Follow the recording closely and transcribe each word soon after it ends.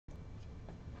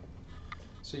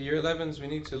So year 11s, we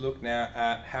need to look now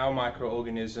at how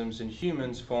microorganisms and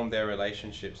humans form their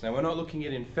relationships. Now we're not looking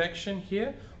at infection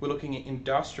here, we're looking at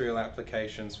industrial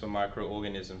applications for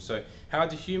microorganisms. So how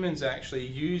do humans actually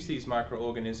use these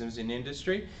microorganisms in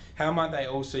industry? How might they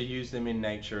also use them in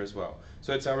nature as well?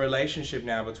 So it's our relationship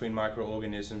now between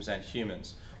microorganisms and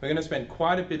humans. We're going to spend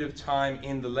quite a bit of time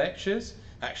in the lectures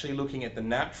actually looking at the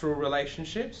natural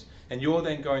relationships, and you're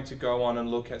then going to go on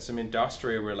and look at some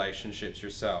industrial relationships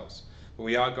yourselves.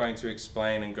 We are going to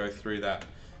explain and go through that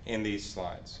in these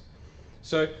slides.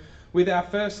 So with our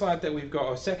first slide that we've got,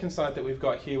 or second slide that we've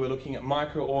got here, we're looking at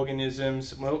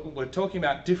microorganisms. We're talking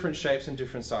about different shapes and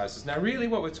different sizes. Now really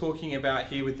what we're talking about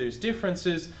here with those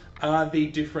differences are the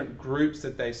different groups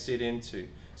that they sit into.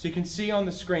 So you can see on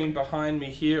the screen behind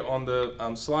me here, on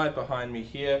the slide behind me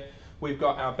here, we've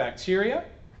got our bacteria,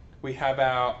 we have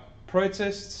our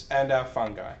protists and our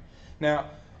fungi. Now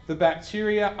the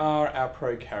bacteria are our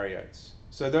prokaryotes.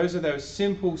 So those are those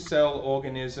simple cell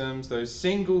organisms, those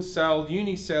single cell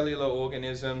unicellular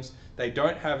organisms. They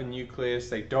don't have a nucleus,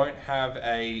 they don't have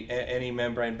any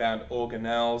membrane bound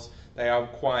organelles. They are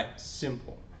quite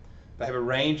simple. They have a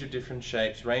range of different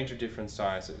shapes, range of different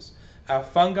sizes. Our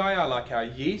fungi are like our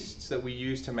yeasts that we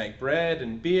use to make bread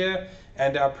and beer,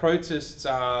 and our protists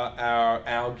are our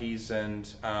algae and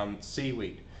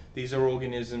seaweed. These are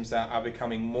organisms that are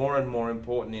becoming more and more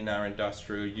important in our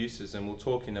industrial uses, and we'll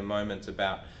talk in a moment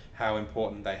about how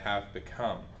important they have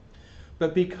become.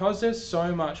 But because there's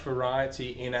so much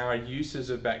variety in our uses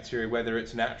of bacteria, whether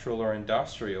it's natural or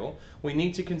industrial, we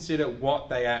need to consider what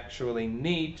they actually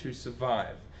need to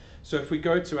survive. So if we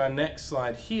go to our next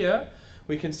slide here,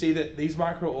 we can see that these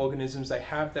microorganisms, they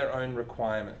have their own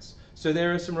requirements. So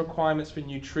there are some requirements for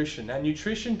nutrition. Now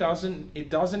nutrition doesn't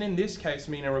in this case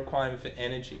mean a requirement for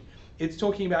energy. It's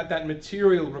talking about that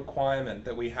material requirement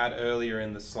that we had earlier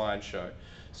in the slideshow.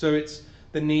 So it's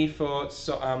the need for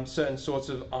certain sorts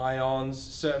of ions,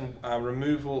 certain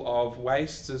removal of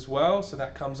wastes as well. So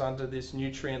that comes under this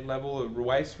nutrient level of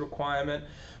waste requirement.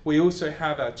 We also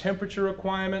have our temperature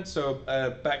requirements. So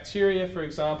bacteria, for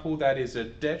example, that is a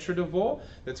detritivore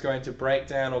that's going to break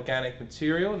down organic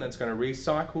material and that's going to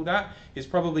recycle that, is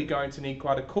probably going to need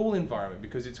quite a cool environment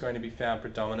because it's going to be found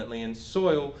predominantly in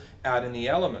soil out in the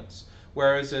elements.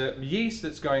 Whereas a yeast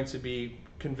that's going to be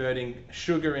converting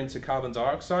sugar into carbon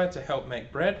dioxide to help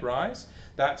make bread rise,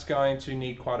 that's going to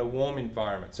need quite a warm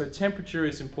environment. So temperature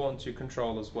is important to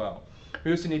control as well.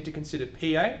 We also need to consider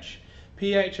pH.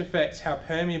 pH affects how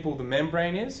permeable the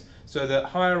membrane is, so the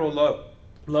higher or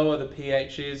lower the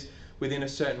pH is within a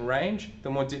certain range, the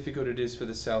more difficult it is for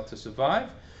the cell to survive.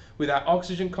 With our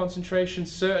oxygen concentration,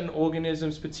 certain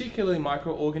organisms, particularly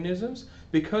microorganisms,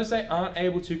 because they aren't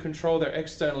able to control their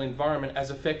external environment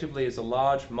as effectively as a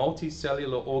large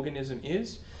multicellular organism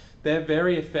is, they're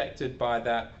very affected by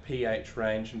that pH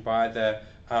range and by their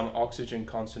oxygen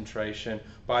concentration,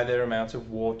 by their amount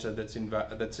of water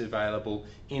that's available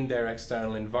in their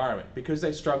external environment, because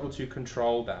they struggle to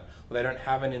control that, or they don't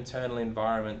have an internal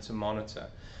environment to monitor.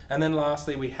 And then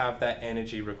lastly, we have that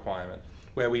energy requirement,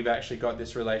 where we've actually got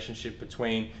this relationship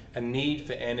between a need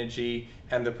for energy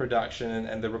and the production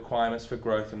and the requirements for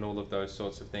growth and all of those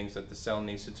sorts of things that the cell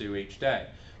needs to do each day.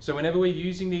 So whenever we're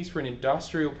using these for an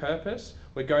industrial purpose,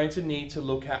 we're going to need to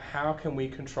look at how can we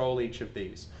control each of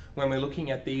these. When we're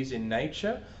looking at these in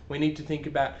nature, we need to think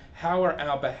about how are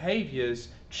our behaviors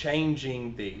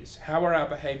changing these? How are our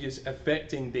behaviors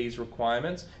affecting these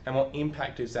requirements, and what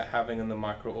impact is that having on the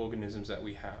microorganisms that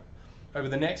we have? Over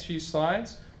the next few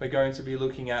slides, we're going to be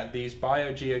looking at these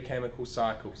biogeochemical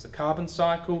cycles, the carbon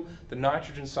cycle, the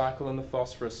nitrogen cycle, and the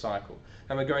phosphorus cycle.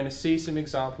 And we're going to see some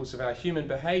examples of how human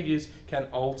behaviors can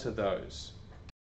alter those.